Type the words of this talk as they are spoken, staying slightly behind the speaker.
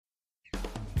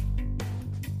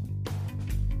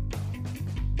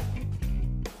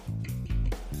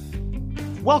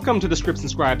Welcome to the Scripts and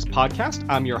Scribes podcast.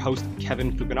 I'm your host,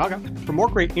 Kevin Fukunaga. For more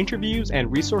great interviews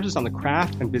and resources on the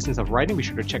craft and business of writing, be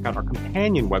sure to check out our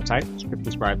companion website,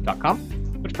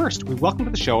 scriptsandscribes.com. But first, we welcome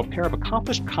to the show a pair of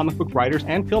accomplished comic book writers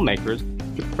and filmmakers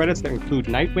with credits that include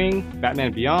Nightwing,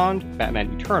 Batman Beyond,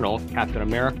 Batman Eternal, Captain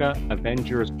America,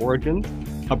 Avengers Origins,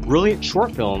 a brilliant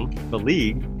short film, The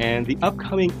League, and the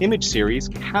upcoming Image series,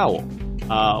 Cowl.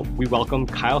 We welcome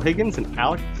Kyle Higgins and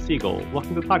Alec Siegel.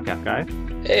 Welcome to the podcast, guys.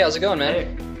 Hey, how's it going,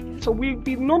 man? So we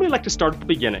normally like to start at the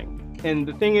beginning. And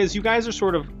the thing is, you guys are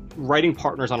sort of writing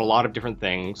partners on a lot of different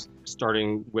things,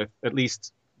 starting with, at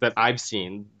least that I've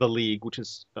seen, The League, which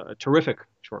is a terrific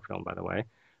short film, by the way.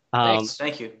 Thanks.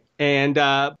 Thank you. And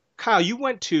Kyle, you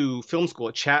went to film school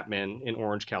at Chapman in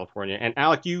Orange, California. And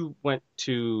Alec, you went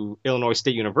to Illinois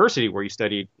State University, where you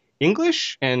studied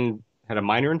English and had a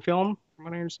minor in film, from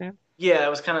what I understand. Yeah,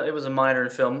 it was a minor in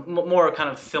film, more kind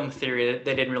of film theory.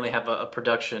 They didn't really have a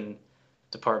production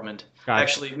department. Gotcha.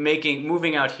 Actually,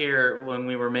 moving out here when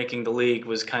we were making The League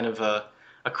was kind of a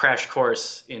crash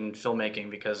course in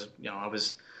filmmaking because, I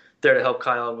was there to help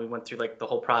Kyle and we went through like the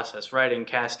whole process, writing,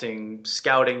 casting,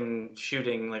 scouting,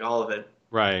 shooting, like all of it.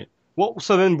 Right. Well,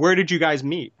 so then where did you guys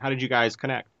meet? How did you guys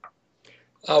connect?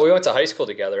 We went to high school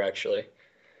together, actually.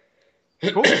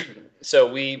 Cool.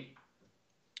 So we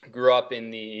grew up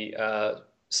in the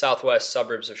southwest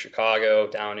suburbs of Chicago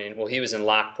he was in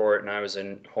Lockport and I was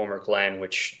in Homer Glen,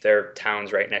 which they're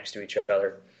towns right next to each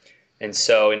other. And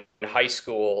so in high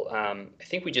school, I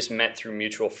think we just met through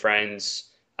mutual friends.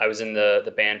 I was in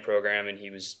the band program and he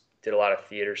did a lot of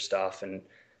theater stuff. And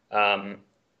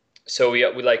so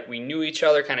we knew each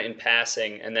other kind of in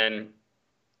passing. And then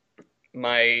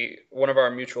one of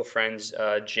our mutual friends,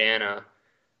 Jana,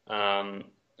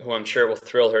 who I'm sure will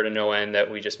thrill her to no end that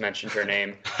we just mentioned her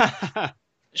name.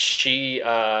 She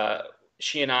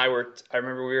and I I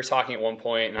remember we were talking at one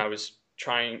point and I was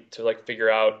trying to like figure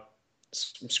out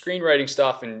some screenwriting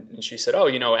stuff and she said, "Oh,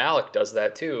 Alec does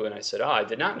that too." And I said, "Oh, I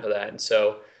did not know that." And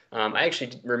so I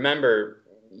actually remember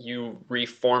you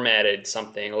reformatted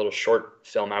something, a little short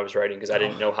film I was writing because I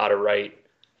didn't know how to write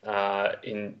I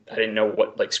didn't know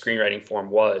what like screenwriting form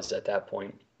was at that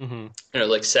point. Mm-hmm.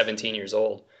 Like 17 years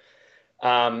old.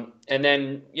 And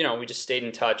then, we just stayed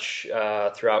in touch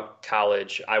throughout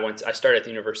college. I started at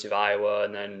the University of Iowa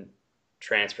and then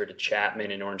transferred to Chapman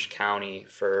in Orange County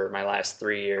for my last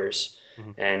 3 years.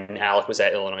 Mm-hmm. And Alec was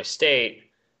at Illinois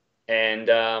State. And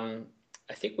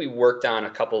I think we worked on a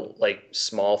couple like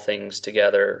small things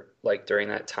together like during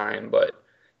that time. But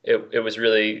it was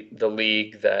really The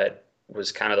League that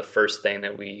was kind of the first thing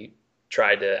that we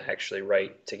tried to actually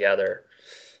write together.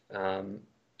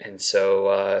 And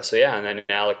so yeah, and then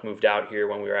Alec moved out here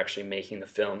when we were actually making the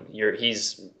film.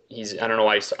 He's I don't know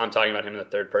why I'm talking about him in the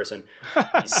third person.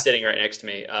 He's sitting right next to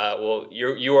me. Well,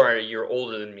 you're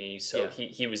older than me, so yeah.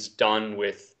 He was done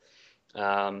with.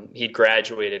 He'd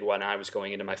graduated when I was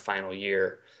going into my final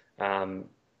year.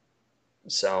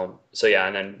 So yeah,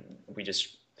 and then we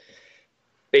just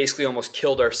basically almost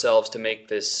killed ourselves to make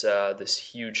this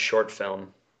huge short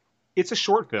film. It's a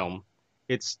short film.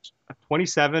 It's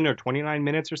 27 or 29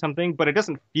 minutes or something, but it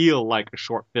doesn't feel like a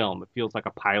short film. It feels like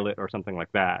a pilot or something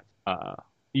like that.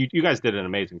 You guys did an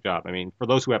amazing job. I mean, for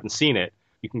those who haven't seen it,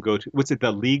 you can go to, what's it,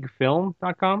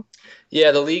 theleaguefilm.com?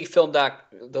 Yeah,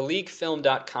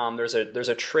 theleaguefilm.com. There's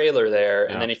a trailer there,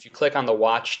 and then if you click on the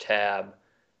watch tab,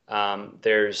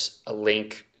 there's a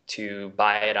link to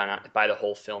buy the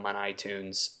whole film on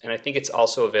iTunes, and I think it's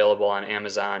also available on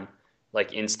Amazon,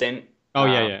 like instant. Oh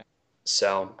yeah.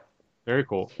 So. Very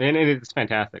cool, and it's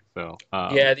fantastic. So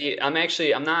I'm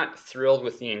not thrilled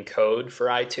with the encode for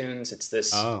iTunes. It's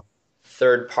this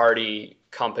third-party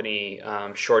company,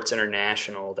 Shorts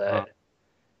International, that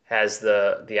has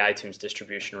the iTunes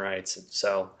distribution rights.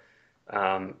 So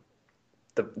the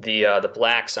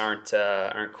blacks aren't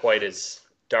quite as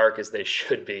dark as they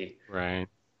should be. Right.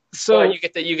 So but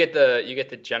you get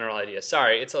the general idea.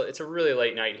 Sorry, it's a really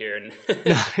late night here, and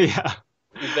yeah.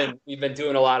 We've been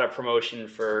doing a lot of promotion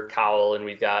for Cowl, and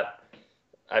we've got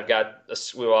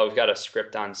a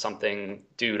script on something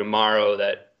due tomorrow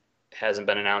that hasn't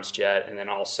been announced yet, and then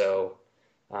also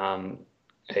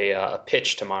a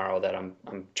pitch tomorrow that I'm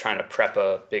trying to prep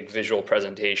a big visual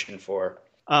presentation for.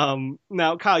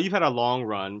 Now, Kyle, you've had a long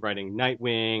run writing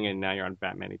Nightwing, and now you're on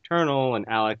Batman Eternal, and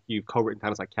Alec, you've co-written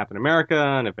titles like Captain America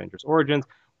and Avengers Origins.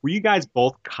 Were you guys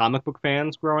both comic book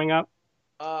fans growing up?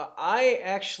 I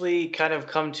actually kind of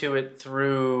come to it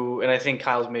through, and I think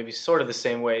Kyle's maybe sort of the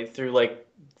same way, through like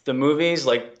the movies,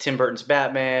 like Tim Burton's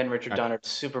Batman, Richard Donner's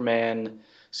Superman,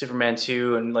 Superman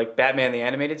 2, and like Batman the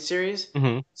Animated Series.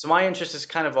 Mm-hmm. So my interest has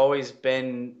kind of always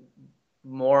been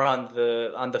more on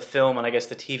the film and I guess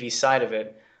the TV side of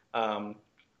it, um,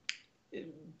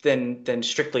 than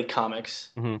strictly comics.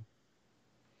 Mm-hmm.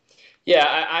 Yeah,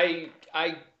 I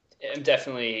am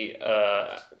definitely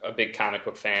a big comic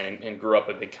book fan and grew up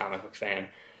a big comic book fan.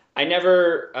 I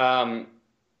never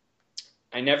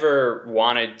I never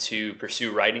wanted to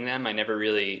pursue writing them. I never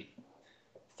really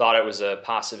thought it was a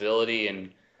possibility.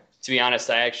 And to be honest,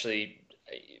 I actually,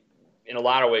 in a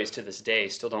lot of ways to this day,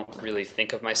 still don't really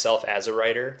think of myself as a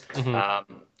writer.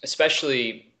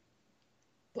 Especially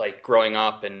like growing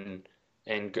up and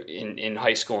in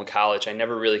high school and college, I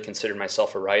never really considered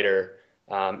myself a writer.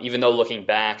 Even though looking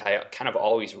back, I kind of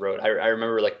always wrote. I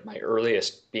remember like my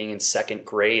earliest being in second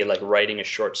grade, like writing a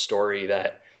short story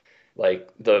that like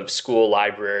the school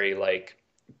library like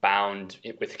bound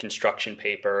it with construction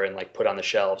paper and like put on the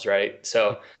shelves, right?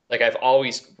 So like I've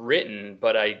always written,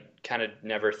 but I kind of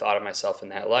never thought of myself in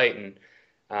that light.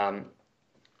 And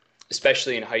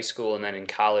especially in high school and then in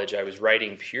college, I was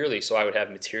writing purely so I would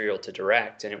have material to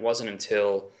direct. And it wasn't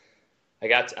until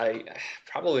I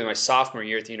probably my sophomore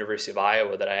year at the University of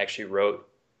Iowa that I actually wrote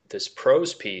this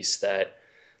prose piece that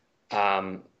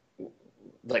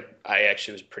like I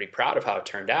actually was pretty proud of how it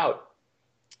turned out.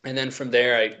 And then from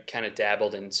there, I kind of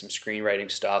dabbled in some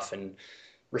screenwriting stuff and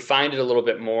refined it a little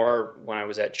bit more when I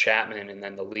was at Chapman and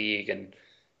then the League. And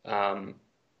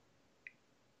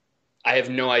I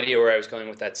have no idea where I was going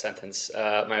with that sentence.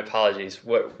 My apologies.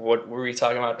 What were we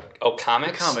talking about? Oh,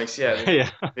 comics? Comics, yeah. Yeah.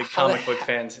 Big comic book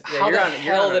fans. Yeah, How the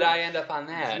hell did I end up on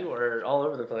that? You were all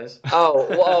over the place.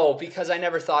 Oh, because I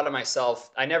never thought of myself.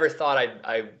 I never thought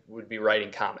I would be writing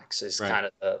comics is Right. kind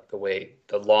of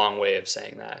the long way of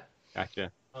saying that.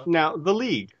 Gotcha. Now, The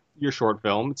League, your short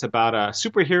film, it's about a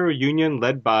superhero union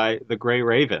led by the Grey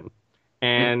Raven.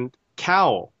 And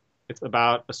Cowl, it's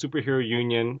about a superhero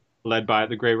union led by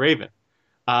the Grey Raven.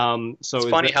 So It's is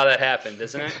funny that, how that happened,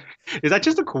 isn't it? is that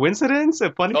just a coincidence?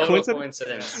 A funny Total coincidence?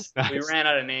 coincidence. We Nice. ran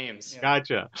out of names. Yeah.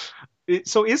 Gotcha.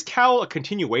 So is Cowl a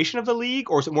continuation of The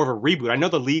League, or is it more of a reboot? I know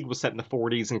The League was set in the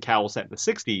 40s and Cowl was set in the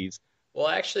 60s. Well,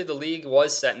 actually, the League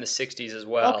was set in the 60s as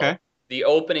well. Okay. The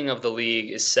opening of the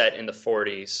League is set in the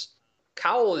 40s.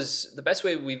 Cowl is the best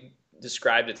way we've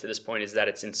described it to this point is that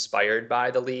it's inspired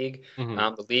by the League.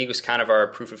 Mhm. The League was kind of our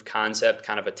proof of concept,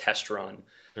 kind of a test run.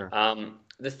 Sure.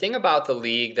 The thing about the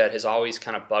League that has always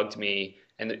kind of bugged me,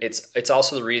 and it's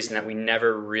also the reason that we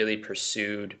never really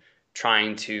pursued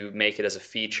trying to make it as a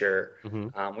feature.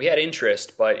 Mhm. We had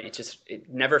interest, but it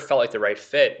never felt like the right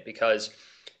fit because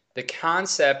the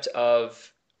concept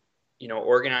of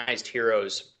organized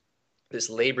heroes, this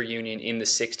labor union in the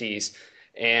 60s,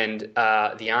 and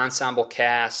the ensemble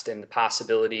cast and the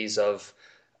possibilities of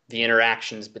the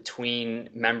interactions between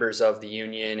members of the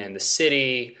union and the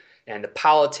city and the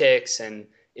politics, and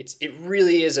it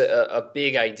really is a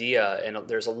big idea, and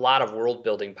there's a lot of world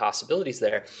building possibilities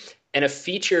there, and a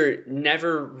feature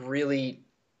never really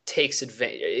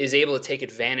is able to take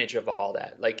advantage of all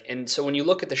that. And so when you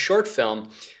look at the short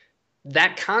film,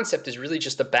 that concept is really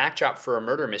just a backdrop for a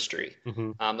murder mystery.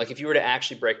 Mhm. Like if you were to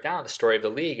actually break down the story of the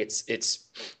League, it's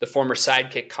the former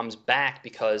sidekick comes back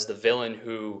because the villain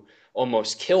who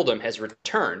almost killed him has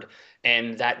returned,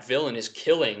 and that villain is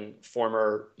killing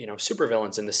former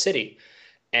supervillains in the city.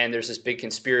 And there's this big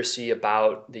conspiracy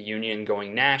about the Union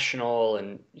going national,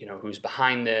 and who's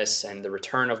behind this, and the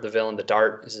return of the villain. The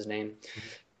Dart is his name,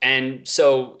 and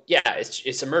so yeah,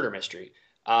 it's a murder mystery.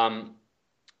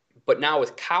 But now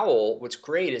with Cowl, what's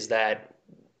great is that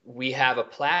we have a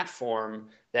platform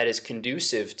that is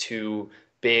conducive to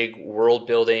big world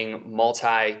building,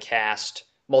 multi-cast,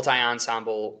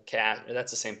 multi-ensemble cast.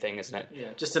 That's the same thing, isn't it?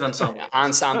 Yeah, just an ensemble.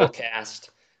 Ensemble cast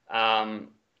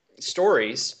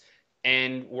stories.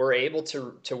 And we're able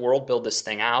to world build this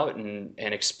thing out and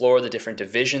explore the different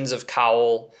divisions of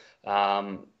Cowl,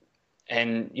 and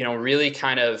really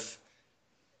kind of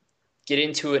get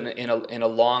into it in a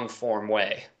long form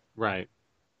way. Right.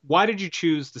 Why did you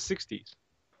choose the 60s?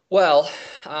 Well,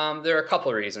 there are a couple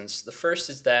of reasons. The first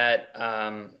is that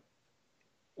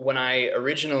when I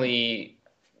originally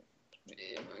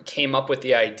came up with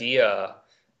the idea,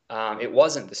 it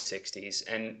wasn't the 60s.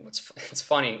 And it's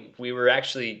funny, we were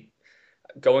actually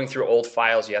going through old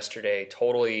files yesterday,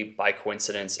 totally by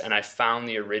coincidence, and I found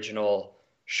the original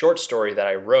short story that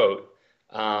I wrote.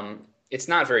 It's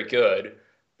not very good,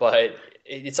 but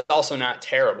it's also not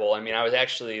terrible. I mean, I was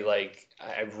actually like,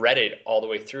 I read it all the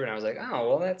way through, and I was like,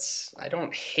 oh, well, I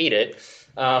don't hate it.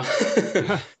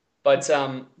 But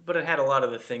it had a lot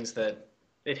of the things that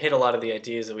it hit a lot of the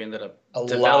ideas that we ended up A lot of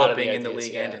the developing in the ideas,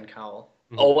 League yeah. and in Cowl.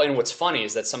 Oh, and what's funny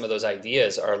is that some of those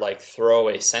ideas are like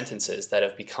throwaway sentences that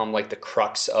have become like the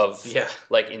crux of Yeah.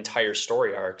 like entire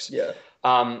story arcs. Yeah.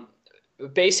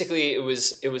 Basically, it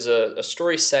was a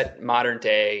story set modern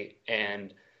day,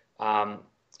 and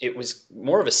it was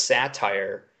more of a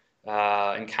satire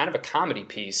and kind of a comedy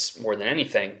piece more than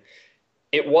anything.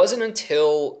 It wasn't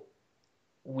until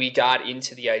we got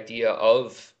into the idea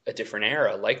of a different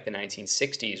era, like the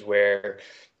 1960s, where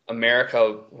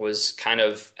America was kind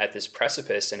of at this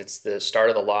precipice, and it's the start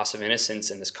of the loss of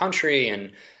innocence in this country,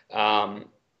 and um,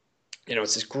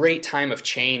 it's this great time of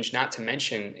change. Not to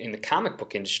mention in the comic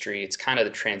book industry, it's kind of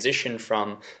the transition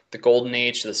from the golden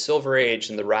age to the silver age,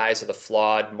 and the rise of the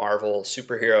flawed Marvel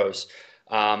superheroes.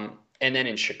 And then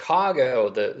in Chicago,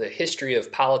 the history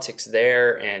of politics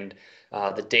there, and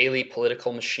the daily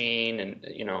political machine, and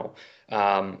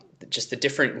just the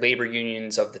different labor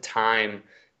unions of the time.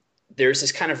 There's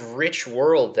this kind of rich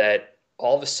world that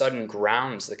all of a sudden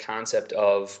grounds the concept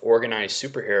of organized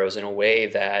superheroes in a way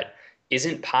that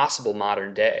isn't possible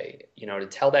modern day. To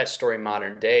tell that story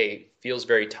modern day feels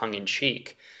very tongue in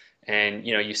cheek. And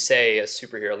you say a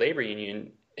superhero labor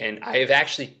union, and I've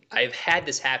had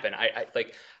this happen.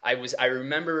 I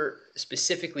remember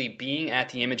specifically being at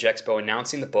the Image Expo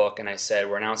announcing the book, and I said,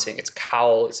 we're announcing it's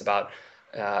Cowl. It's about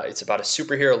a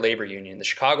superhero labor union, the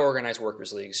Chicago Organized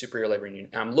Workers League, superhero labor union.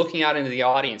 And I'm looking out into the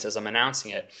audience as I'm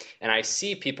announcing it, and I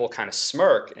see people kind of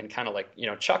smirk and kind of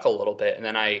chuckle a little bit, and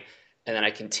then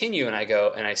I continue and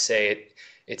I say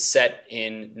it's set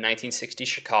in 1960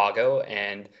 Chicago,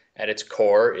 and at its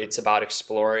core, it's about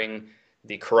exploring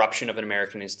the corruption of an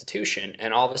American institution.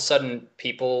 And all of a sudden,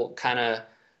 people kind of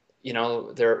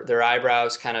their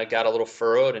eyebrows kind of got a little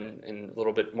furrowed, and a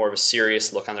little bit more of a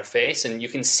serious look on their face. And you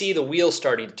can see the wheels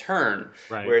starting to turn,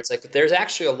 right, where it's like there's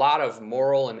actually a lot of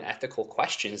moral and ethical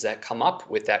questions that come up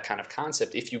with that kind of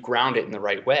concept if you ground it in the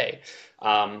right way.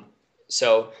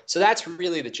 So that's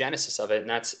really the genesis of it. And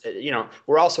that's,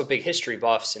 we're also big history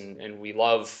buffs, and we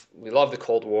love the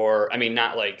Cold War. I mean,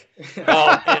 not like,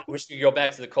 oh, man, we should go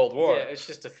back to the Cold War. Yeah, it's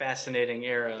just a fascinating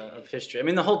era of history. I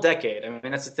mean, the whole decade. I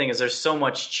mean, that's the thing, is there's so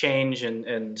much change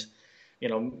and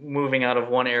moving out of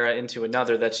one era into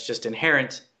another that's just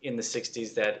inherent in the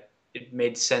 60s, that it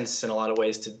made sense in a lot of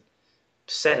ways to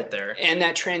set it there. And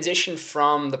that transition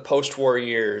from the post-war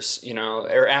years,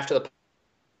 or after the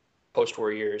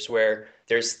post-war years, where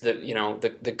there's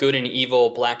the good and evil,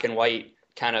 black and white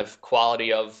kind of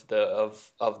quality of the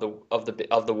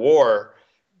war,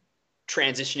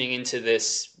 transitioning into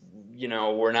this,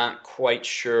 we're not quite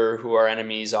sure who our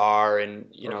enemies are, and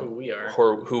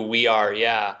who we are,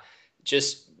 yeah,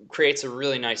 just creates a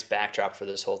really nice backdrop for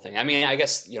this whole thing. I mean, I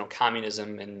guess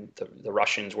communism and the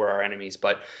Russians were our enemies,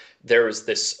 but there was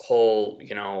this whole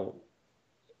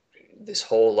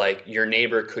like your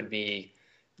neighbor could be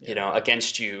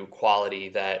against you quality,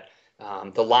 that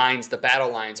the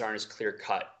battle lines aren't as clear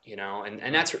cut,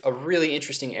 and that's a really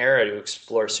interesting era to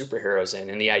explore superheroes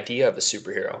in, and the idea of a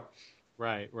superhero.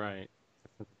 Right.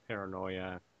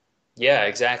 Paranoia. Yeah,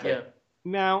 exactly. Yeah.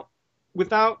 Now,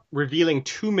 without revealing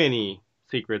too many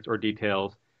secrets or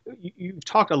details, you've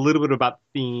talked a little bit about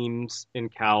themes in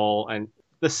Cowl, and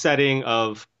the setting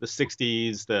of the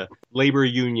 60s, the labor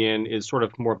union is sort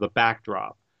of more of the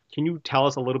backdrop. Can you tell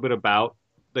us a little bit about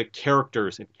the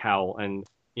characters in Cowl, and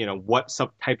what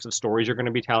types of stories you're going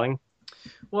to be telling?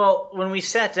 Well, when we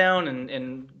sat down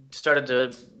and started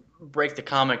to break the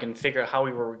comic and figure out how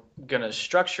we were going to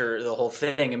structure the whole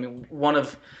thing, I mean, one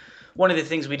of the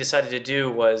things we decided to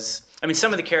do was, I mean,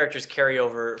 some of the characters carry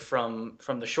over from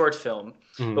the short film,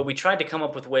 mm-hmm. but we tried to come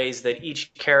up with ways that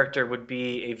each character would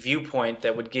be a viewpoint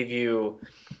that would give you,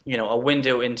 a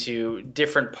window into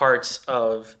different parts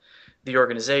of the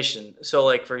organization. So,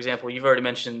 like, for example, you've already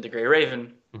mentioned the Grey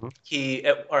Raven.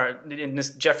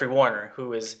 Mm-hmm. Jeffrey Warner,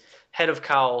 who is head of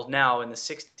Cowl now in the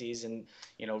 60s, and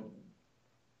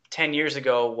 10 years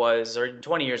ago or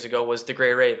 20 years ago was the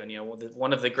Grey Raven,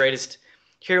 one of the greatest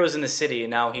heroes in the city,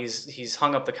 and now he's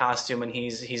hung up the costume and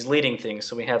he's leading things.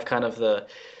 So we have kind of the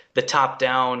top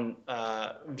down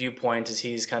viewpoint, as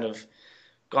he's kind of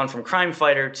gone from crime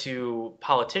fighter to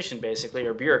politician, basically,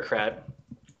 or bureaucrat.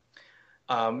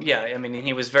 I mean,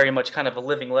 he was very much kind of a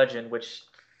living legend, which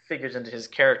figures into his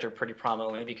character pretty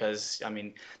prominently, because, I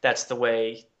mean, that's the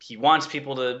way he wants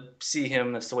people to see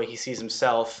him. That's the way he sees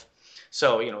himself.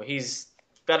 So, he's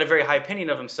got a very high opinion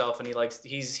of himself, and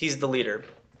he's the leader.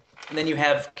 And then you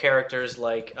have characters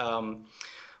like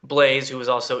Blaze, who was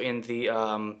also in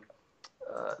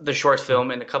the short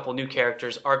film, and a couple new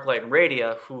characters, Arclight and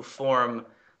Radia, who form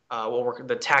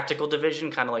the tactical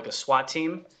division, kind of like a SWAT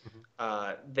team. Mm-hmm.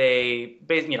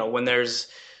 When there's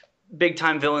big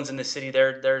time villains in the city,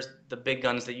 there's the big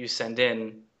guns that you send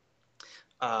in.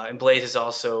 And Blaze is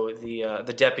also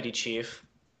the deputy chief.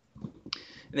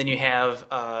 And then you have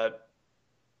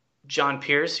John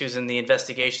Pierce, who's in the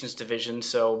investigations division.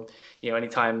 So,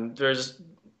 anytime there's,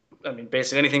 I mean,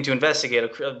 basically anything to investigate, a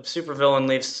supervillain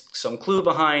leaves some clue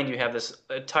behind. You have this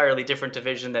entirely different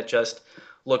division that just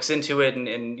looks into it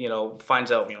and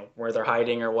finds out where they're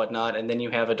hiding or whatnot. And then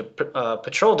you have a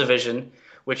patrol division,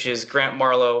 which is Grant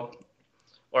Marlowe,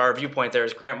 or our viewpoint there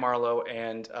is Grant Marlowe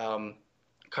and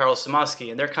Carl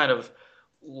Samosky, and they're kind of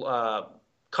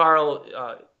Carl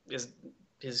is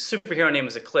his superhero name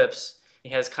is Eclipse. He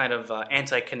has kind of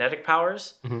anti-kinetic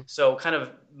powers, so kind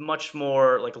of much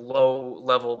more like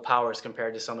low-level powers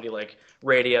compared to somebody like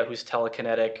Radia, who's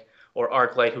telekinetic, or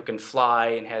Arclight, who can fly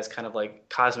and has kind of like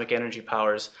cosmic energy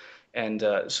powers. And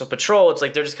so Patrol, it's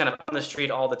like they're just kind of on the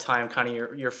street all the time, kind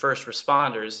of your first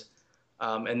responders.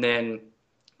 And then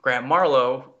Grant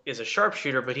Marlowe is a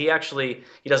sharpshooter, but he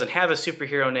doesn't have a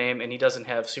superhero name and he doesn't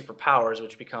have superpowers,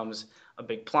 which becomes a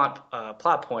big plot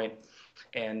point.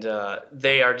 And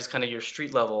they are just kind of your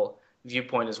street level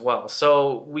viewpoint as well.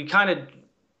 So we kind of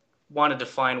wanted to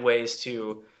find ways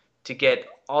to get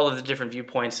all of the different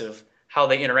viewpoints of how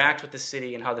they interact with the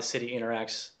city and how the city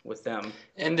interacts with them.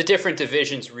 And the different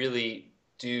divisions really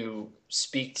do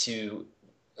speak to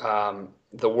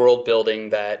the world building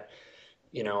that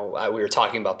we were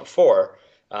talking about before.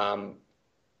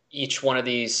 Each one of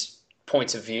these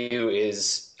points of view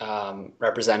is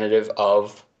representative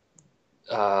of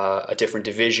a different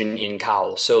division in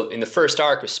Cowl. So in the first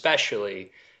arc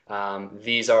especially,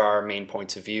 these are our main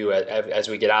points of view. As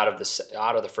we get out of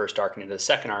the first arc and into the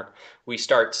second arc, we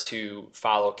start to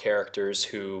follow characters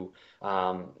who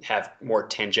have more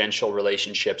tangential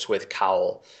relationships with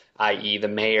Cowl, i.e. the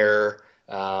mayor,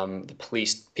 the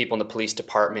police, people in the police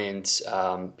department,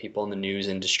 people in the news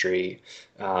industry.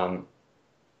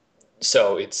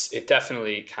 So it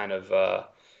definitely kind of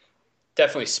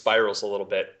definitely spirals a little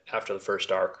bit after the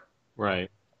first arc.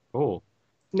 Right. Cool.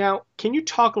 Now, can you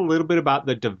talk a little bit about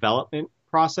the development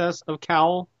process of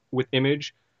Cowl with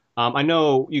Image? I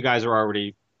know you guys are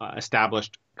already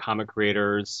established comic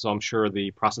creators, so I'm sure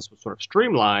the process was sort of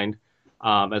streamlined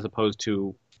as opposed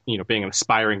to being an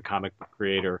aspiring comic book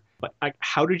creator. But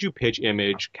how did you pitch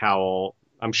Image, Cowl?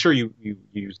 I'm sure you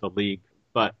used the League,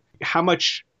 but how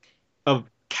much of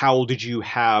Cowl did you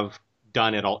have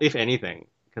done at all, if anything?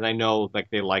 Because I know like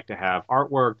they like to have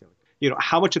artwork.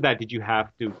 How much of that did you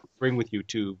have to bring with you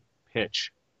to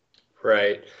pitch?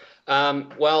 Right.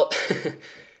 Well,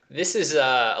 this is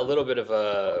a little bit of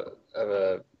a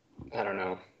I don't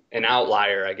know, an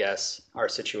outlier, I guess, our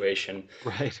situation.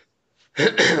 Right.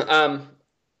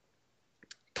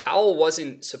 Cowl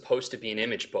wasn't supposed to be an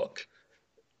Image book.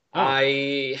 Oh.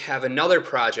 I have another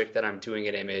project that I'm doing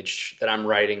at Image that I'm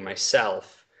writing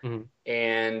myself,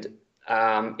 and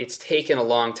it's taken a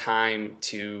long time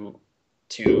to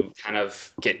kind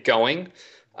of get going.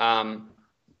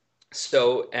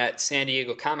 So at San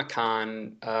Diego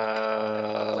Comic-Con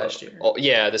last year.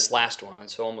 This last one,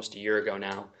 so almost a year ago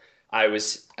now, I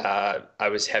was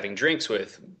having drinks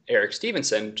with Eric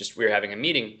Stevenson. We were having a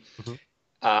meeting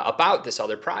about this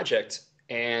other project,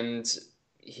 and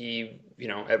he,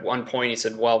 at one point he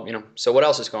said, "Well, so what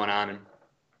else is going on?"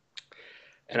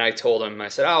 And I told him, I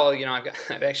said, "Oh, I've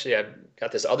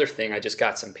got this other thing. I just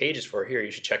got some pages for here.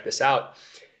 You should check this out."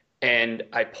 And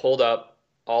I pulled up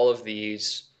all of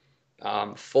these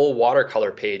full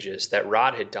watercolor pages that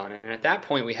Rod had done. And at that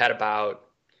point, we had about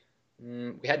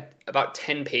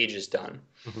 10 pages done.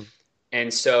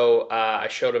 And so I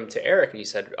showed them to Eric, and he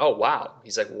said, "Oh, wow."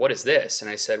 He's like, "What is this?" And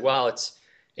I said, "Well,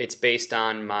 it's based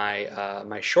on my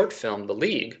my short film, The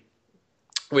League,"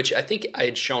 which I think I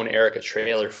had shown Eric a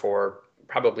trailer for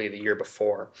probably the year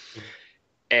before.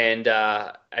 And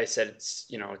I said, it's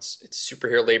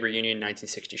superhero labor union,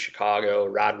 1960 Chicago.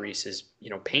 Rod Reese is,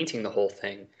 painting the whole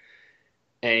thing.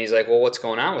 And he's like, "Well, what's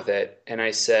going on with it?" And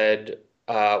I said,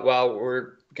 "Well,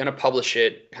 we're going to publish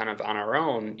it kind of on our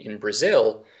own in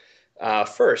Brazil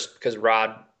first, because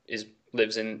Rod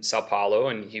lives in Sao Paulo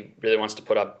and he really wants to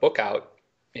put a book out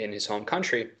in his home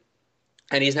country.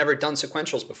 And he's never done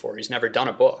sequentials before. He's never done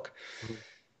a book."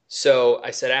 So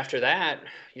I said, after that,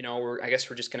 I guess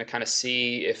we're just going to kind of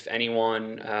see if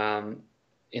anyone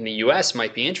in the U.S.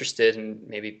 might be interested and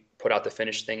maybe put out the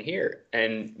finished thing here.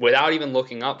 And without even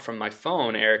looking up from my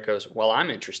phone, Eric goes, "Well, I'm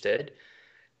interested."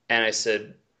 And I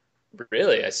said,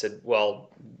 "Really?" I said, "Well,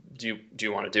 do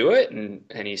you want to do it?"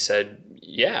 And he said,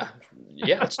 yeah,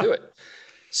 let's do it.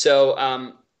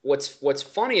 So what's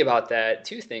funny about that,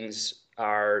 two things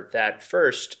are that,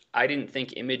 first, I didn't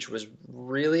think Image was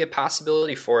really a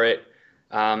possibility for it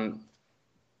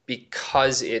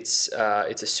because it's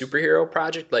a superhero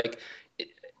project.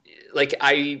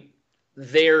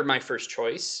 They're my first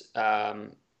choice.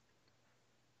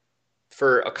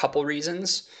 for a couple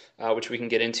reasons, which we can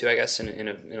get into, I guess, in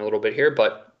a little bit here.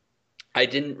 But I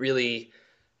didn't really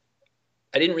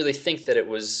think that it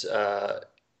was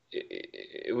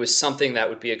something that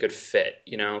would be a good fit.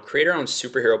 You know, creator-owned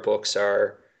superhero books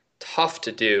are tough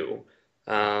to do.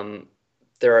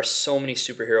 There are so many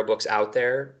superhero books out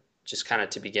there, just kind of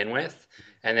to begin with,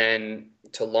 and then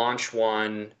to launch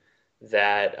one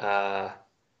that,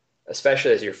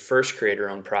 especially as your first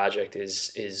creator-owned project,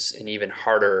 is an even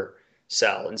harder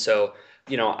sell. And so,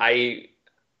 you know,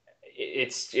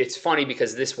 it's funny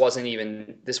because this wasn't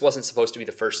supposed to be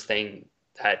the first thing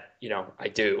that, you know, I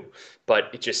do, but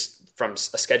it just, from a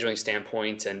scheduling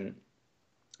standpoint and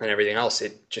everything else,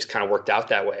 it just kind of worked out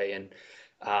that way. And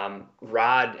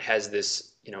Rod has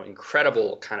this, you know,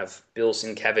 incredible kind of Bill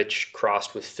Sienkiewicz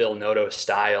crossed with Phil Noto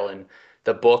style, and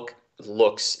the book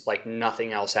looks like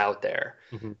nothing else out there,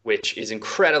 which is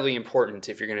incredibly important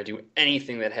if you're going to do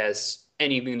anything that has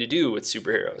anything to do with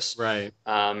superheroes. Right.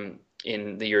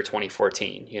 In the year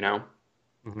 2014, you know,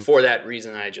 for that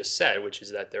reason I just said, which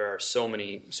is that there are so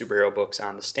many superhero books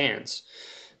on the stands.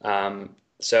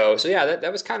 So yeah,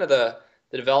 that was kind of the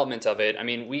development of it. I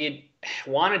mean, we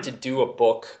had wanted to do a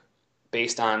book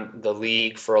based on the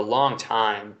League for a long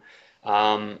time.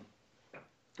 So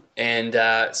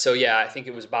yeah, I think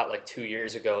it was about like 2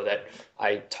 years ago that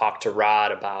I talked to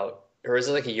Rod about, or was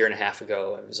it like a year and a half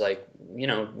ago? I was like, you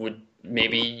know,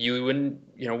 maybe you and,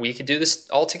 you know, we could do this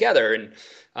all together.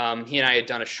 And he and I had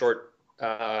done a short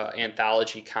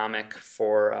anthology comic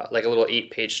for like a little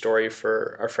 8-page story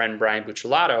for our friend Brian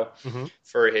Buccellato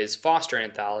for his Foster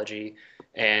anthology.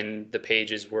 And the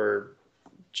pages were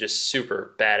just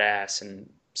super badass. And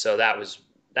so that was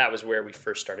where we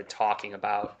first started talking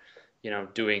about, you know,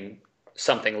 doing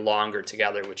something longer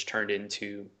together, which turned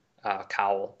into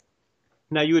Cowl.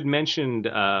 Now, you had mentioned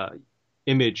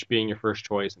Image being your first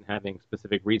choice and having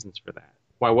specific reasons for that.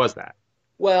 Why was that?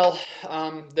 Well,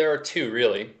 there are two,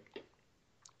 really.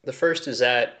 The first is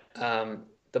that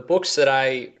the books that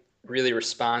I really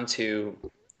respond to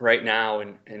right now,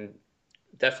 and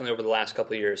definitely over the last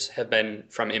couple of years, have been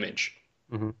from Image.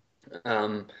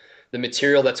 The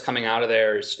material that's coming out of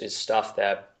there is stuff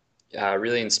that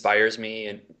really inspires me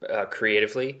and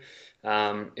creatively.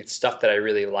 It's stuff that I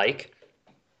really like.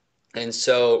 And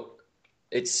so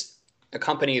it's a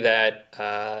company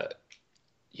that,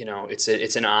 you know, it's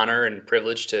an honor and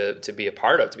privilege to be a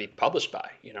part of, to be published by,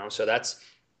 you know. So that's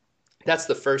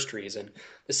the first reason.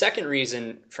 The second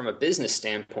reason from a business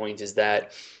standpoint is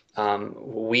that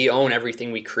we own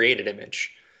everything we create at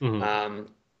Image.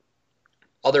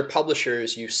 Other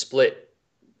publishers, you split,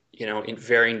 you know, in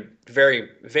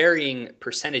varying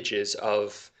percentages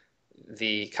of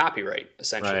the copyright,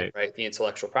 essentially, right? The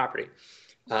intellectual property.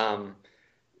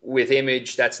 With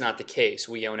Image, that's not the case.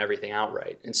 We own everything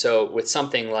outright. And so with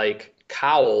something like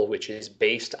Cowl, which is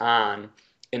based on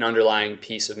an underlying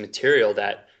piece of material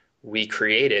that we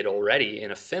created already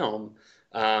in a film,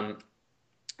 it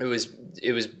was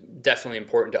definitely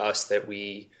important to us that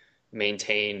we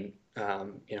maintain,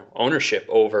 you know, ownership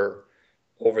over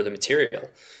the material.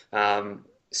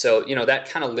 So, you know, that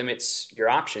kind of limits your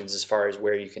options as far as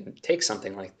where you can take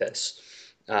something like this.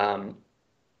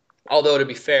 Although, to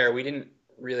be fair, we didn't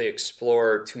really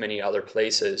explore too many other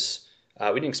places.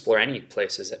 We didn't explore any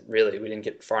places that really, we didn't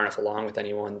get far enough along with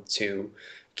anyone to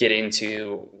get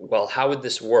into, well, how would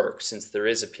this work, since there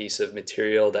is a piece of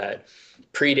material that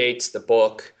predates the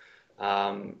book.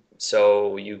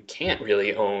 So you can't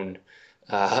really own,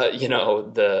 you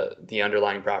know, the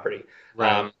underlying property.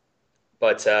 Right.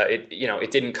 But it, you know,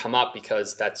 it didn't come up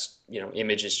because that's, you know,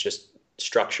 Image is just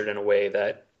structured in a way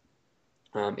that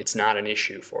it's not an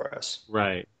issue for us.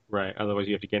 Right. Otherwise,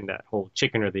 you have to get into that whole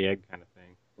chicken or the egg kind of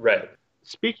thing. Right.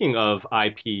 Speaking of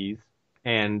IPs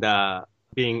and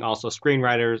being also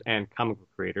screenwriters and comic book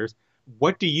creators,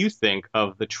 what do you think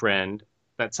of the trend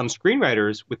that some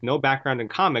screenwriters with no background in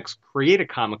comics create a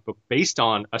comic book based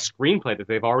on a screenplay that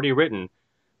they've already written,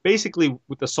 basically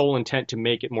with the sole intent to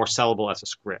make it more sellable as a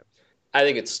script? I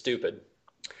think it's stupid.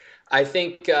 I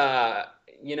think,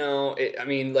 you know, I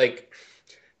mean, like,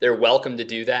 they're welcome to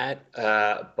do that,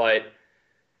 but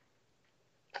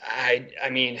I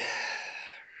mean,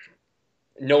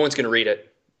 no one's going to read it.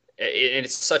 And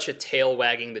it's such a tail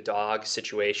wagging the dog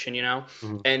situation, you know?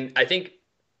 And I think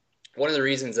one of the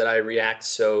reasons that I react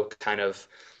so kind of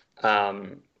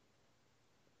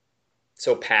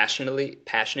so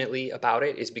passionately about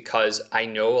it is because I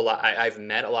know a lot. I've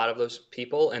met a lot of those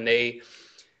people, and they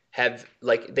have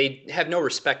no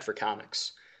respect for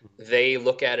comics. They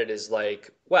look at it as like,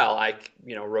 well, I,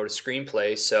 you know, wrote a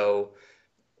screenplay, so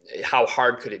how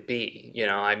hard could it be?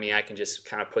 I mean, I can just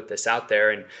kind of put this out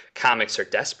there, and comics are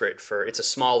desperate for, it's a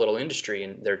small little industry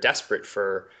and they're desperate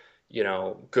for,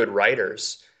 good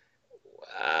writers.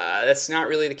 That's not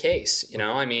really the case.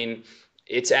 I mean,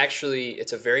 it's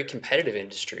a very competitive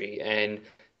industry, and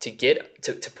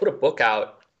to put a book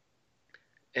out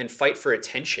and fight for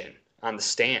attention on the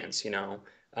stands,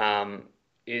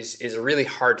 is a really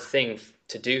hard thing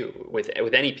to do with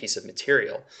any piece of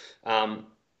material.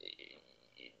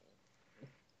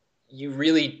 You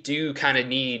really do kind of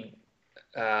need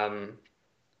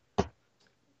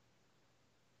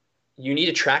you need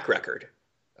a track record.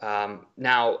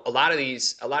 Now, a lot of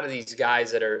these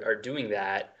guys that are doing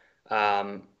that,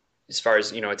 as far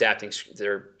as adapting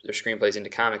their screenplays into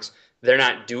comics, they're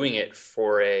not doing it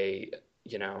for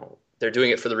they're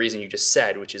doing it for the reason you just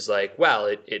said, which is like, well,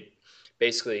 it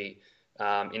basically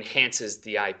enhances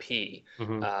the IP,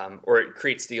 or it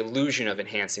creates the illusion of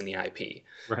enhancing the IP.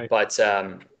 Right. But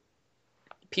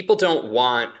people don't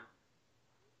want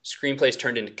screenplays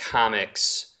turned into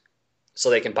comics so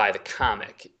they can buy the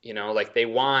comic. Like, they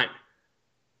want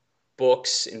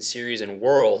books and series and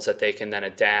worlds that they can then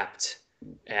adapt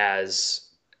as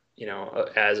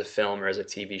as a film or as a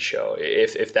TV show,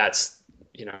 if that's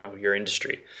your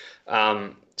industry.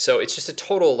 So it's just a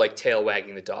total like tail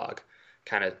wagging the dog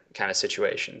kind of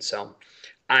situation. So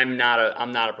I'm not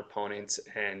a proponent,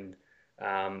 and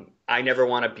I never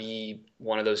want to be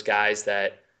one of those guys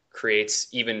that creates,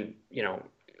 even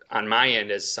on my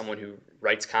end as someone who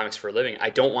writes comics for a living,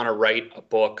 I don't want to write a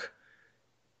book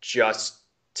just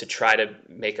to try to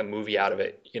make a movie out of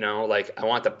it. Like, I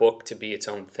want the book to be its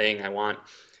own thing. I want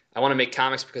to make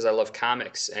comics because I love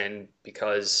comics and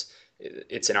because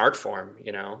it's an art form,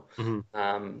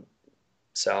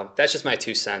 So that's just my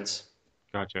 2 cents.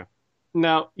 Gotcha.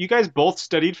 Now, you guys both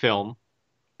studied film,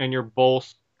 and you're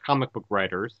both comic book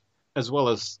writers as well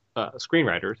as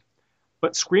screenwriters.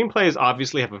 But screenplays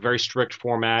obviously have a very strict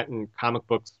format, and comic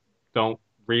books don't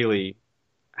really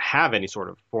have any sort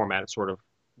of format. It's sort of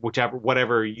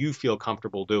whatever you feel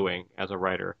comfortable doing as a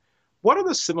writer. What are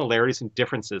the similarities and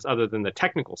differences, other than the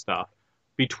technical stuff,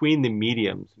 between the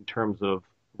mediums in terms of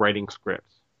writing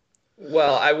scripts?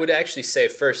 Well, I would actually say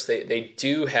first they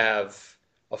do have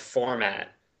a format.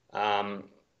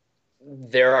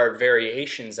 There are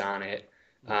variations on it.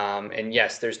 And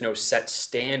yes, there's no set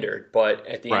standard, but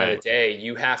at the end of the day,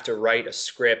 you have to write a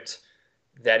script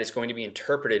that is going to be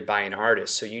interpreted by an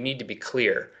artist. So you need to be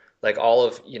clear. Like, all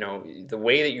of, the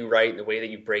way that you write, the way that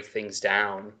you break things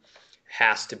down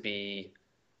has to be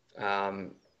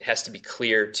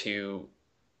clear to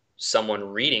someone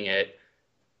reading it,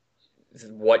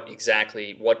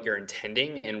 what you're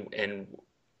intending, and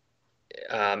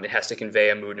it has to convey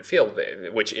a mood and feel,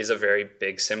 which is a very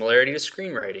big similarity to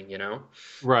screenwriting,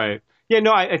 Right. Yeah,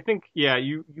 no, I think,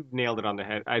 you nailed it on the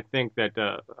head. I think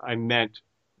that I meant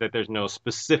that there's no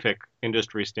specific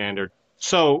industry standard.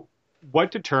 So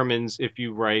what determines if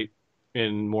you write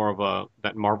in more of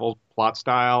that Marvel plot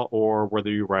style, or whether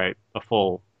you write a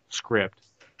full script?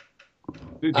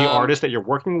 The artist that you're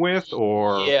working with,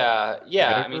 or yeah. editor?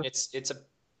 I mean,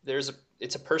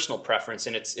 it's a personal preference,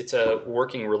 and it's a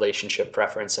working relationship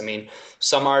preference. I mean,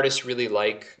 some artists really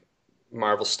like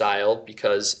Marvel style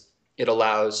because it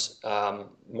allows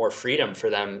more freedom for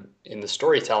them in the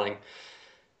storytelling.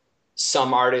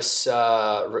 Some artists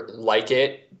like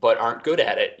it but aren't good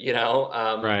at it,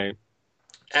 Right.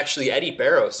 Actually, Eddie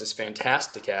Barrows is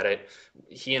fantastic at it.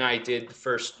 He and I did the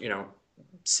first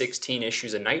 16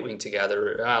 issues of Nightwing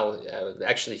together. Well,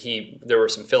 actually, there were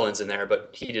some fill-ins in there,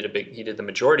 but he did the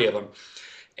majority of them.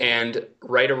 And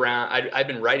right around, I'd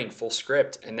been writing full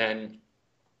script, and then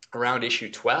around issue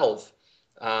 12,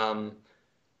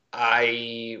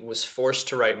 I was forced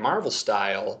to write Marvel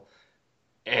style,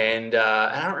 and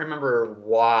I don't remember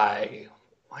why.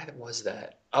 Why was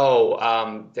that?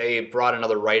 Oh, they brought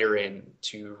another writer in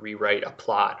to rewrite a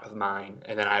plot of mine,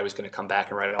 and then I was going to come back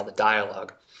and write all the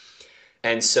dialogue.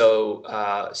 And so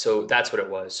that's what it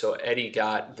was. So Eddie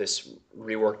got this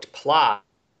reworked plot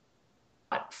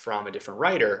from a different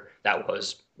writer that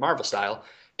was Marvel style,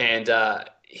 and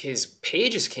his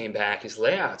pages came back, his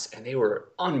layouts, and they were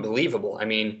unbelievable. I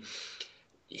mean,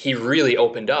 he really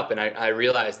opened up, and I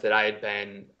realized that I had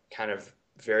been kind of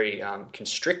very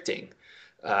constricting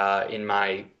in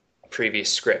my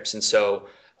previous scripts, and so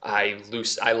I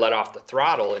let off the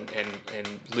throttle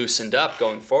and loosened up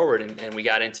going forward, and we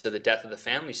got into the Death of the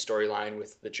Family storyline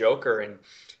with the Joker,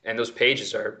 and those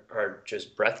pages are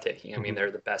just breathtaking. I mean,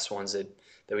 they're the best ones that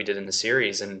we did in the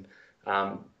series, and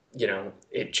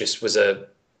it just was a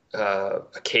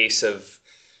case of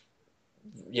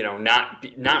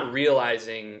not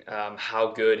realizing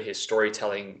how good his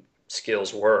storytelling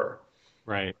skills were.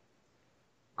 Right.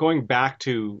 Going back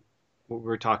to what we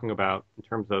were talking about in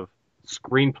terms of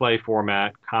screenplay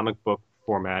format, comic book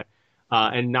format,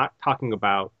 and not talking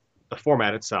about the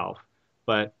format itself,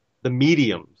 but the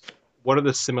mediums. What are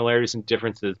the similarities and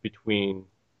differences between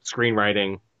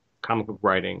screenwriting, comic book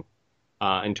writing,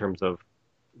 in terms of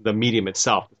the medium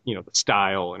itself, the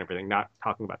style and everything, not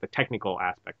talking about the technical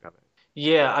aspect of it.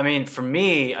 Yeah, I mean, for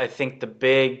me, I think the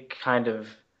big kind of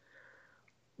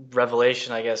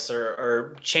revelation, I guess,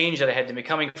 or change that I had to be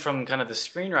coming from kind of the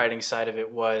screenwriting side of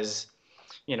it was,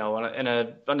 on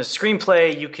a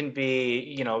screenplay, you can be,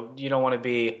 you don't want to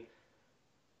be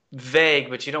vague,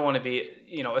 but you don't want to be,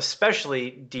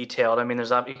 especially detailed. I mean, there's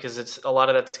not because it's a lot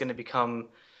of that's going to become,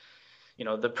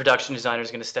 the production designer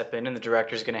is going to step in and the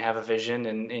director is going to have a vision,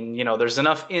 and there's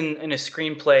enough in a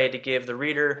screenplay to give the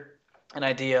reader an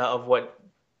idea of what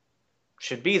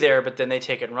should be there, but then they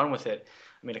take it and run with it.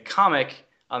 I mean, a comic,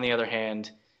 on the other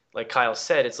hand, like Kyle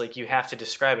said, it's like you have to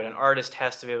describe it. An artist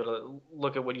has to be able to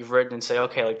look at what you've written and say,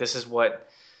 okay, like this is what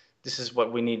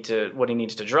he needs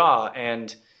to draw,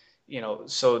 and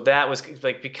so that was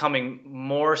like becoming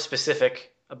more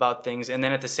specific about things, and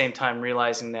then at the same time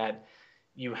realizing that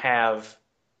you have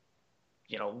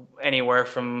anywhere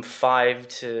from 5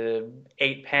 to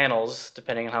 8 panels,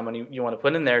 depending on how many you want to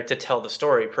put in there, to tell the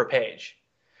story per page.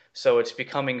 So it's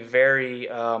becoming very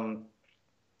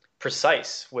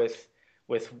precise with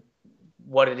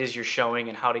what it is you're showing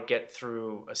and how to get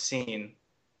through a scene.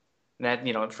 And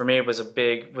that, for me, it was a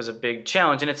big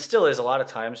challenge, and it still is a lot of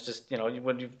times. Just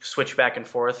when you switch back and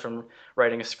forth from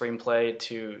writing a screenplay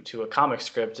to a comic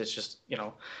script, it's just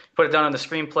put it down on the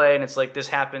screenplay, and it's like this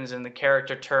happens, and the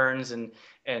character turns, and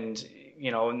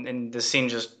the scene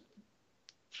just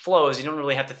flows. You don't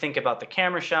really have to think about the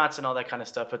camera shots and all that kind of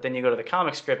stuff. But then you go to the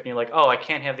comic script, and you're like, oh, I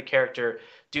can't have the character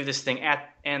do this thing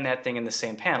and that thing in the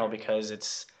same panel because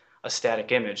it's a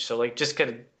static image. So like, just kind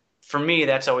of, for me,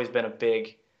 that's always been a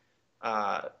big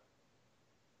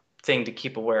thing to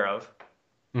keep aware of.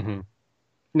 Mm-hmm.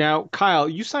 Now, Kyle,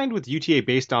 you signed with UTA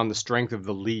based on the strength of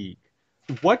the league.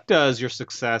 What does your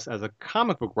success as a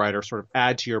comic book writer sort of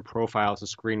add to your profile as a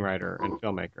screenwriter and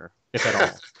filmmaker, if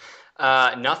at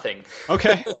all? Nothing.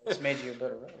 Okay. It's made you a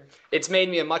better writer. It's made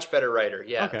me a much better writer.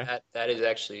 Yeah, okay. That is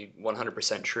actually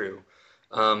 100% true.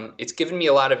 It's given me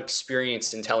a lot of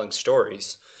experience in telling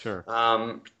stories. Sure.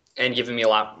 And given me a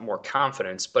lot more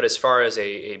confidence. But as far as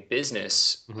a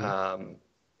business, mm-hmm.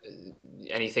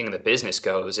 Anything in the business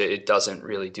goes, it doesn't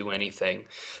really do anything.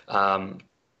 I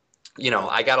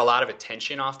got a lot of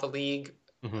attention off the league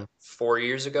mm-hmm. 4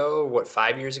 years ago,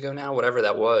 5 years ago now, whatever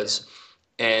that was.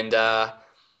 And,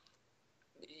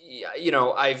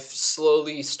 I've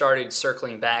slowly started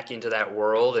circling back into that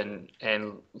world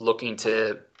and looking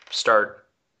to start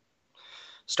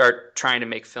trying to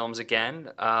make films again.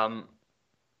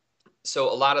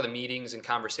 So a lot of the meetings and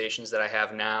conversations that I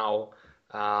have now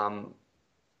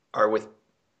are with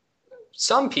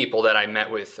some people that I met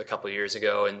with a couple of years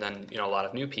ago, and then a lot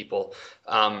of new people.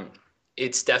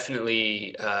 It's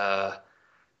definitely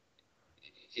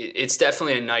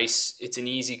it's an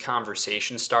easy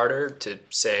conversation starter to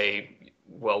say,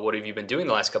 well, what have you been doing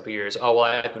the last couple of years? Oh, well,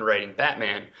 I've been writing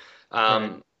Batman.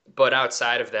 Right. But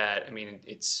outside of that, I mean,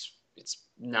 it's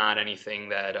not anything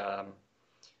that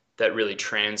that really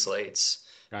translates.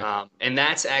 Gotcha. And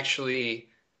that's actually,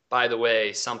 by the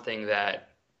way, something that,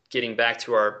 getting back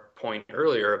to our point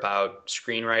earlier about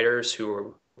screenwriters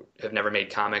who have never made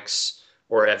comics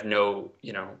or have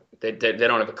they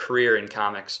don't have a career in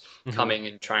comics, mm-hmm. coming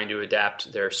and trying to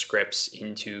adapt their scripts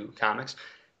into comics.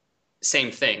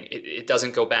 Same thing. It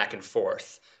doesn't go back and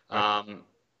forth. Okay.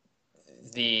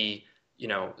 The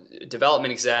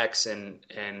development execs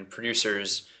and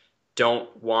producers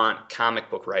don't want comic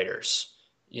book writers.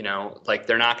 Like,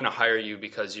 they're not going to hire you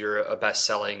because you're a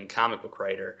best-selling comic book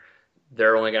writer.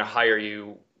 They're only going to hire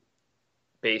you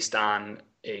based on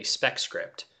a spec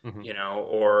script, mm-hmm.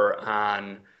 Or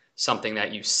on something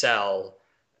that you sell.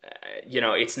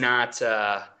 It's not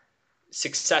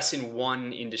success in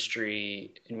one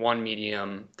industry, in one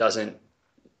medium, doesn't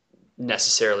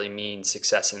necessarily mean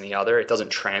success in the other. It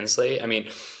doesn't translate. I mean,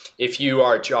 if you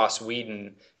are Joss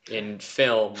Whedon in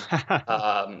film,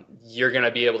 you're going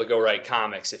to be able to go write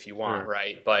comics if you want, sure.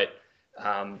 right? But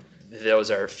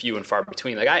those are few and far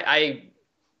between. Like, I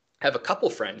have a couple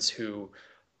friends who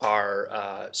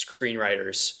are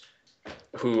screenwriters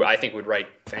who I think would write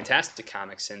fantastic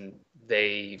comics, and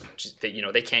they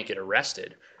can't get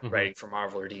arrested mm-hmm. writing for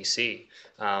Marvel or DC.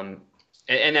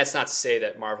 And that's not to say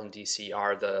that Marvel and DC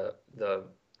are the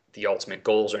the ultimate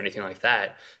goals or anything like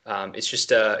that. It's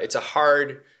just it's a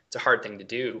hard thing to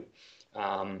do,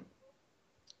 as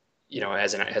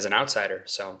an outsider.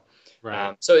 So.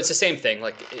 Right. So it's the same thing.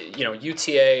 Like,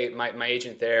 UTA, my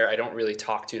agent there, I don't really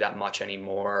talk to that much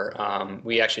anymore.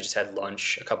 We actually just had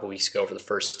lunch a couple weeks ago for the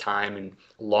first time in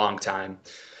a long time.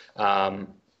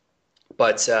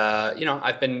 But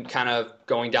I've been kind of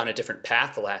going down a different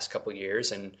path the last couple of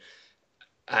years, and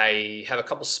I have a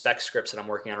couple spec scripts that I'm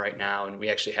working on right now, and we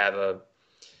actually have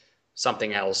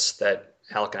something else that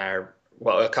Alec and I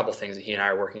a couple things that he and I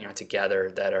are working on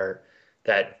together that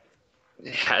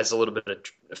has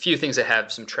a few things that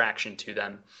have some traction to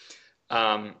them.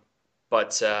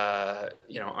 But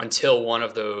until one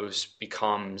of those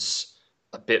becomes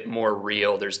a bit more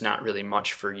real, there's not really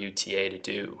much for UTA to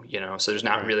do, so there's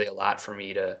not really a lot for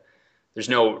me there's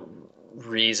no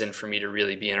reason for me to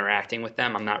really be interacting with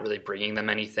them. I'm not really bringing them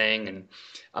anything, and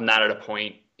I'm not at a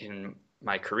point in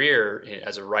my career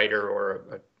as a writer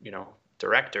or a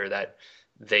director that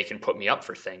they can put me up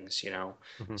for things,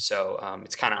 Mm-hmm. So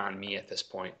it's kind of on me at this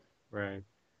point. Right.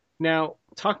 Now,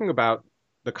 talking about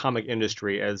the comic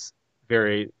industry as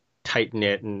very tight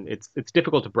knit and it's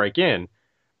difficult to break in,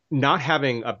 not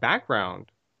having a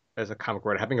background as a comic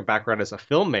writer, having a background as a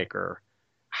filmmaker,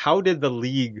 how did the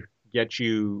League get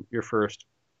you your first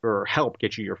or help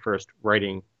get you your first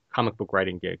comic book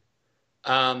writing gig?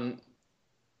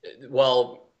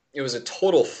 Well, it was a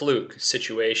total fluke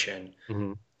situation.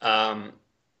 Mm-hmm.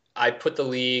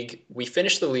 We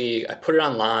finished the League, I put it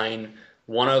online.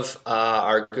 One of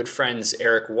our good friends,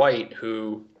 Eric White,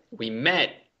 who we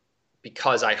met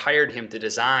because I hired him to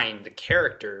design the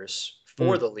characters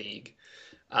for the League.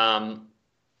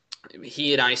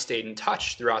 He and I stayed in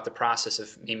touch throughout the process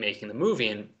of me making the movie.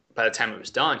 And by the time it was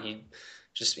done,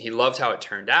 he loved how it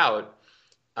turned out.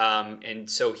 And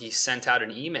so he sent out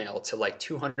an email to like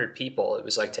 200 people. It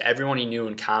was like to everyone he knew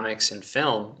in comics and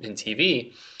film and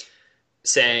TV,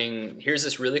 saying, here's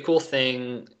this really cool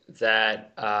thing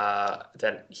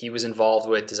that he was involved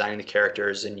with designing the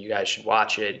characters, and you guys should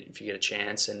watch it if you get a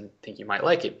chance and think you might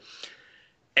like it.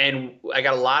 And I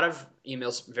got a lot of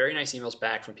emails, very nice emails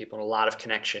back from people and a lot of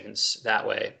connections that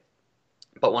way.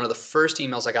 But one of the first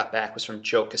emails I got back was from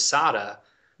Joe Quesada,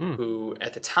 who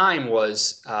at the time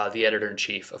was the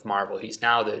editor-in-chief of Marvel. He's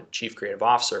now the chief creative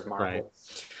officer of Marvel. Right.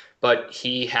 But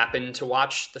he happened to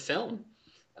watch the film,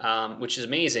 which is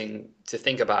amazing to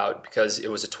think about because it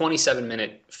was a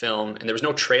 27-minute film and there was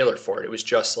no trailer for it. It was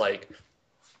just like,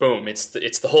 boom, it's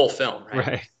the whole film, right?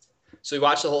 Right. So he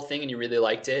watched the whole thing and he really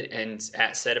liked it and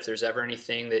said if there's ever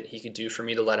anything that he could do for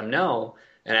me to let him know.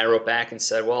 And I wrote back and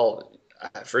said, well,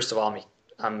 first of all,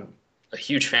 I'm a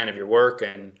huge fan of your work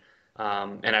and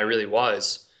I really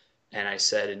was. And I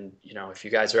said, and if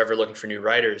you guys are ever looking for new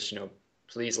writers,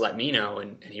 please let me know.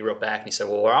 And he wrote back and he said,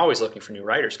 well, we're always looking for new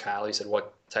writers, Kyle. He said,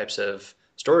 what types of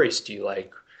stories do you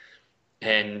like?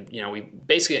 And, we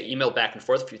basically emailed back and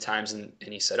forth a few times and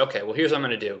he said, okay, well, here's what I'm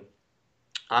going to do.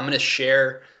 I'm going to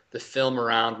share the film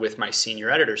around with my senior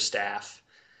editor staff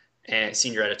and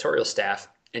senior editorial staff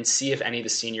and see if any of the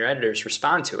senior editors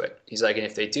respond to it. He's like, and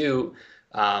if they do,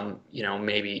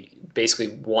 maybe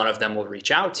basically one of them will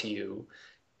reach out to you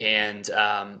and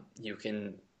you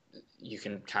can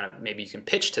kind of, maybe you can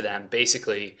pitch to them.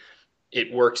 Basically, it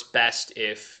works best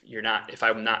if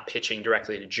I'm not pitching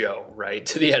directly to Joe, right?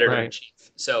 To the editor-in-chief.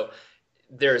 Right. So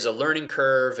there's a learning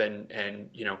curve and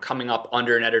coming up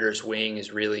under an editor's wing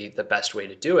is really the best way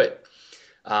to do it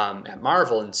at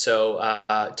Marvel. And so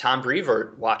Tom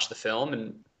Brevoort watched the film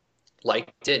and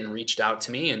liked it and reached out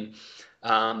to me. And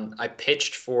I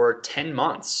pitched for 10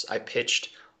 months. I pitched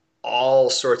all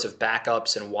sorts of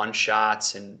backups and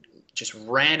one-shots and just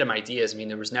random ideas. I mean,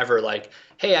 there was never like,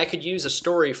 hey, I could use a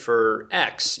story for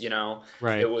X,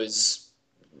 Right. It was,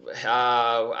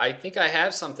 I think I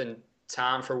have something,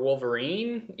 Tom, for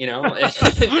Wolverine,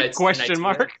 Question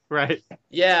mark, right?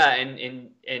 Yeah, and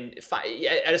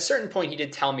at a certain point, he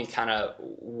did tell me kind of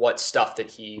what stuff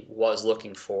that he was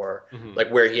looking for,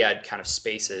 like where he had kind of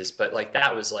spaces, but like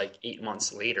that was like 8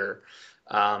 months later,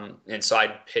 and so I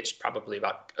pitched probably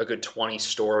about a good 20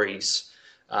 stories.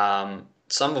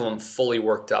 Some of them fully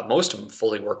worked up, most of them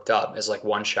fully worked up as like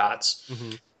one shots,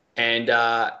 and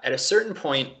at a certain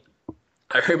point,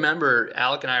 I remember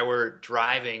Alec and I were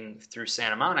driving through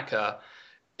Santa Monica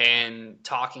and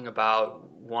talking about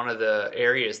one of the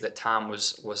areas that Tom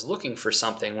was looking for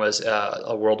something was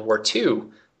a World War II,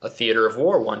 a theater of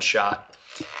war one shot.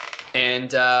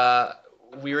 And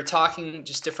we were talking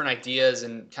just different ideas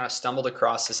and kind of stumbled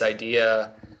across this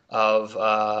idea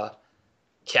of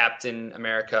Captain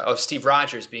America, of Steve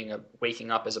Rogers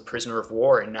waking up as a prisoner of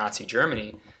war in Nazi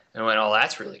Germany. And I went, oh,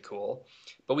 that's really cool.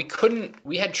 But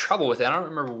we had trouble with it. I don't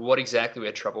remember what exactly we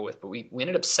had trouble with, but we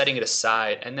ended up setting it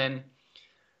aside. And then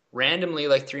randomly,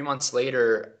 like 3 months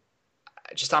later,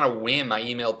 just on a whim, I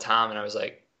emailed Tom and I was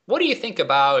like, what do you think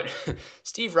about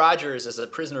Steve Rogers as a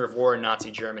prisoner of war in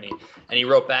Nazi Germany? And he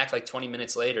wrote back like 20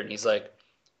 minutes later and he's like,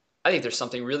 I think there's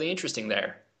something really interesting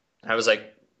there. And I was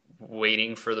like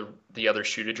waiting for the other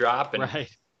shoe to drop. And, Right.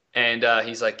 and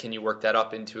he's like, can you work that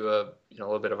up into a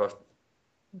little bit of a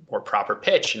more proper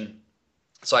pitch? And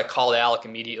so I called Alec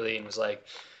immediately and was like,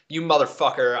 you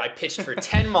motherfucker, I pitched for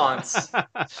 10 months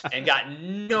and got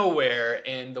nowhere.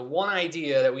 And the one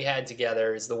idea that we had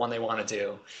together is the one they want to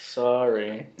do.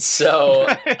 Sorry. So,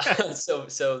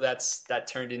 so that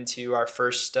turned into our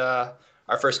first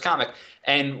comic,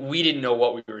 and we didn't know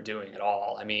what we were doing at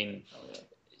all. I mean,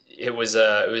 it was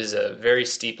a very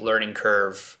steep learning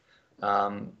curve.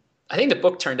 I think the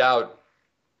book turned out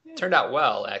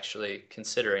well, actually,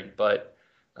 considering, but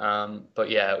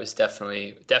yeah, it was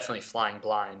definitely flying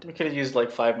blind. We could have used like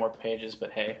 5 more pages,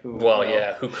 but hey, who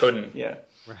couldn't? Yeah.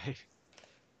 Right.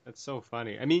 That's so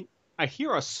funny. I mean, I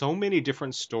hear so many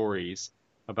different stories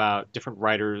about different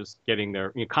writers getting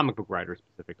their, comic book writers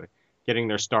specifically, getting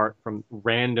their start from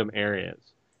random areas.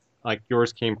 Like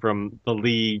yours came from the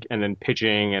League and then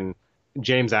pitching, and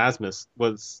James Asmus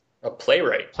was a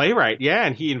playwright. Yeah,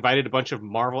 and he invited a bunch of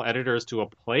Marvel editors to a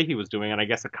play he was doing, and I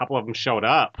guess a couple of them showed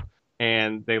up.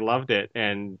 And they loved it,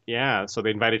 and yeah, so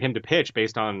they invited him to pitch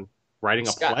based on writing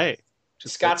a play.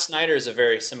 Scott Snyder is a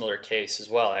very similar case as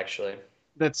well, actually.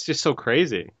 That's just so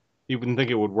crazy. You wouldn't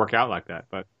think it would work out like that,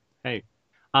 but hey.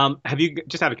 Have you,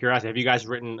 just out of curiosity, have you guys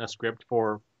written a script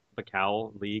for the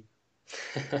Cowl League?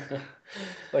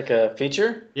 Like a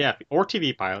feature? Yeah, or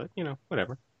TV pilot,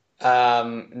 whatever.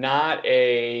 Not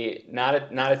a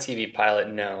TV pilot,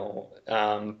 no.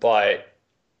 But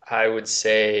I would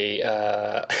say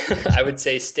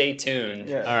stay tuned.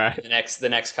 Yeah. All right. The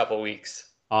next couple weeks.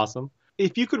 Awesome.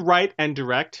 If you could write and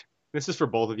direct, this is for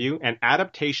both of you, an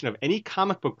adaptation of any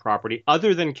comic book property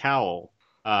other than Cowl,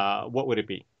 what would it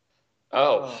be?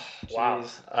 Oh, wow.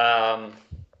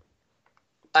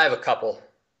 I have a couple.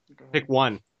 Pick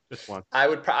one, just one. I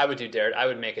would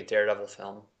make a Daredevil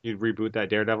film. You'd reboot that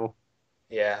Daredevil?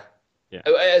 Yeah. Yeah.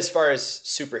 As far as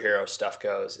superhero stuff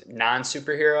goes,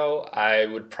 non-superhero, I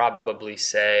would probably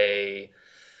say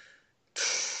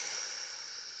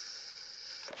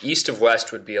East of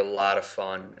West would be a lot of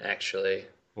fun, actually.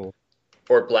 Cool.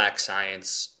 Or Black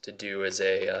Science to do as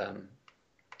a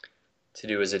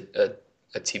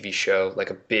TV show, like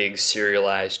a big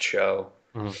serialized show.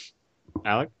 Mm-hmm.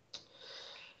 Alec?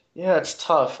 Yeah, it's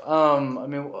tough. I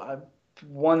mean,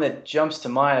 one that jumps to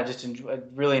mind, I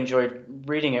really enjoyed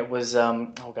reading it was,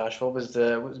 what was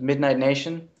Midnight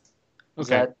Nation?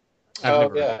 Was okay.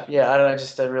 that? Yeah,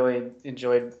 I really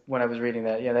enjoyed when I was reading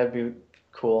that. Yeah, that'd be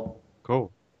cool.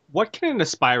 Cool. What can an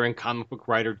aspiring comic book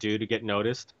writer do to get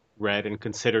noticed, read, and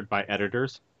considered by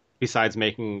editors, besides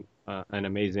making an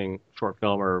amazing short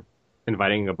film or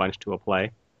inviting a bunch to a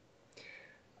play?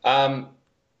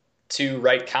 To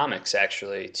write comics,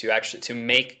 to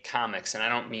make comics, and I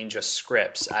don't mean just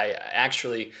scripts.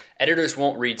 Editors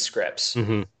won't read scripts.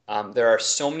 Mm-hmm. There are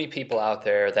so many people out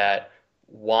there that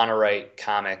want to write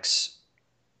comics,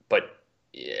 but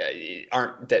they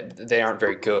aren't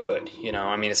very good.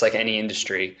 I mean, it's like any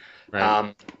industry.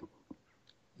 Right.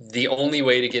 The only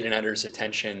way to get an editor's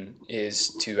attention is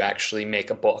to actually make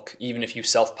a book, even if you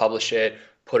self-publish it,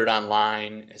 put it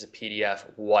online as a PDF,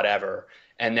 whatever,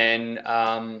 and then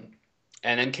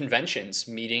conventions,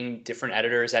 meeting different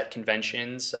editors at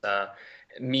conventions,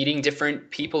 meeting different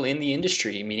people in the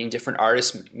industry, meeting different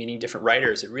artists, meeting different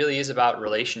writers. It really is about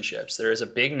relationships. There is a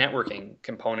big networking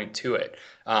component to it.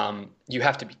 You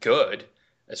have to be good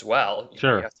as well.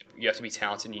 Sure. You have to be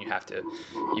talented, and you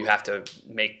have to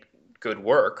make good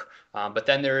work. But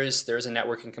then there's a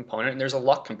networking component, and there's a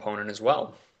luck component as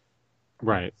well.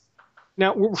 Right.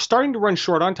 Now, we're starting to run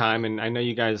short on time, and I know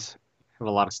you guys have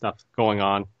a lot of stuff going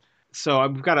on. So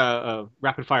we've got a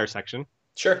rapid fire section.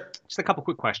 Sure. Just a couple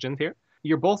quick questions here.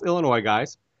 You're both Illinois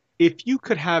guys. If you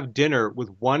could have dinner with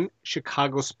one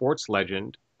Chicago sports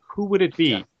legend, who would it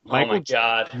be? Oh my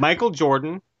God. Michael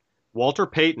Jordan, Walter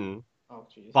Payton,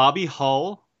 Bobby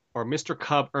Hull, or Mr.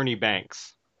 Cub Ernie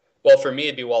Banks? Well, for me,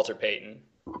 it'd be Walter Payton.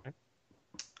 Okay.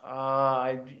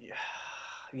 I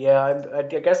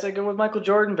guess I'd go with Michael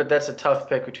Jordan, but that's a tough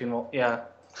pick between,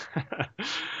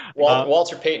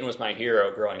 Walter Payton was my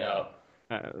hero growing up.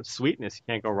 Sweetness, you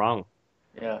can't go wrong.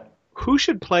 Yeah. Who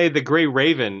should play the Gray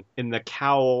Raven in the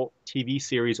Cowl TV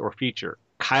series or feature?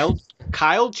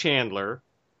 Kyle Chandler,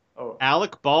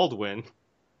 Alec Baldwin,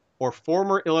 or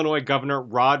former Illinois Governor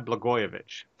Rod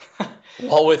Blagojevich?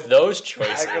 Well, with those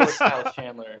choices, I go with Kyle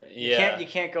Chandler. Yeah. You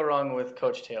can't go wrong with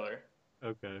Coach Taylor.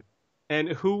 Okay. And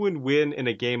who would win in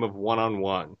a game of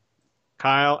one-on-one?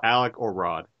 Kyle, Alec, or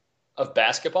Rod? Of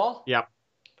basketball? Yep.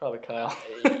 Probably Kyle.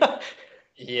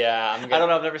 Yeah, I don't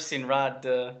know. I've never seen Rod.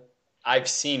 I've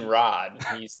seen Rod.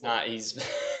 He's not. He's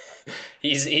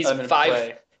under five.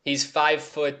 play. He's 5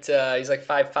 foot. He's like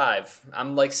 5'5".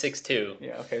 I'm like 6'2".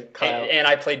 Yeah. Okay. Kyle. And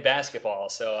I played basketball,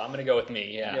 so I'm gonna go with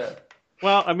me. Yeah.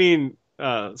 Well, I mean,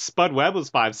 Spud Webb was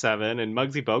 5'7", and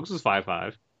Muggsy Bogues was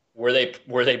 5'5". Were they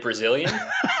Brazilian?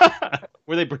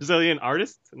 Were they Brazilian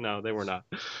artists? No, they were not.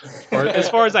 Or, as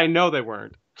far as I know, they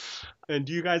weren't. And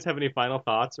do you guys have any final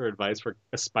thoughts or advice for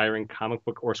aspiring comic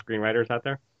book or screenwriters out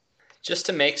there? Just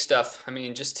to make stuff. I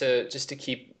mean, just to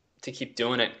keep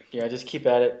doing it. Yeah. Just keep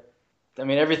at it. I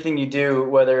mean, everything you do,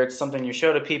 whether it's something you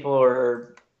show to people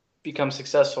or become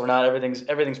successful or not,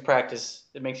 everything's practice.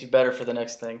 It makes you better for the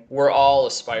next thing. We're all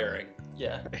aspiring.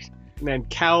 Yeah. And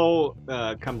Cal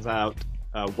comes out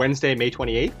Wednesday, May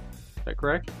 28th. Is that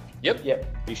correct?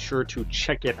 Yep. Be sure to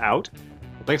check it out.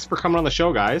 Well, thanks for coming on the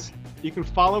show, guys. You can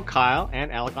follow Kyle and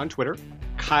Alec on Twitter,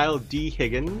 Kyle D.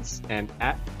 Higgins and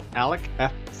at Alec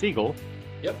F. Siegel.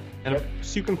 Yep. And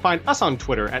so you can find us on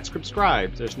Twitter at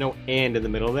ScriptScribes. There's no and in the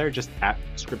middle there, just at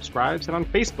ScriptScribes, and on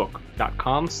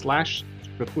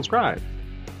Facebook.com/ScriptandScribe.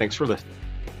 Thanks for listening.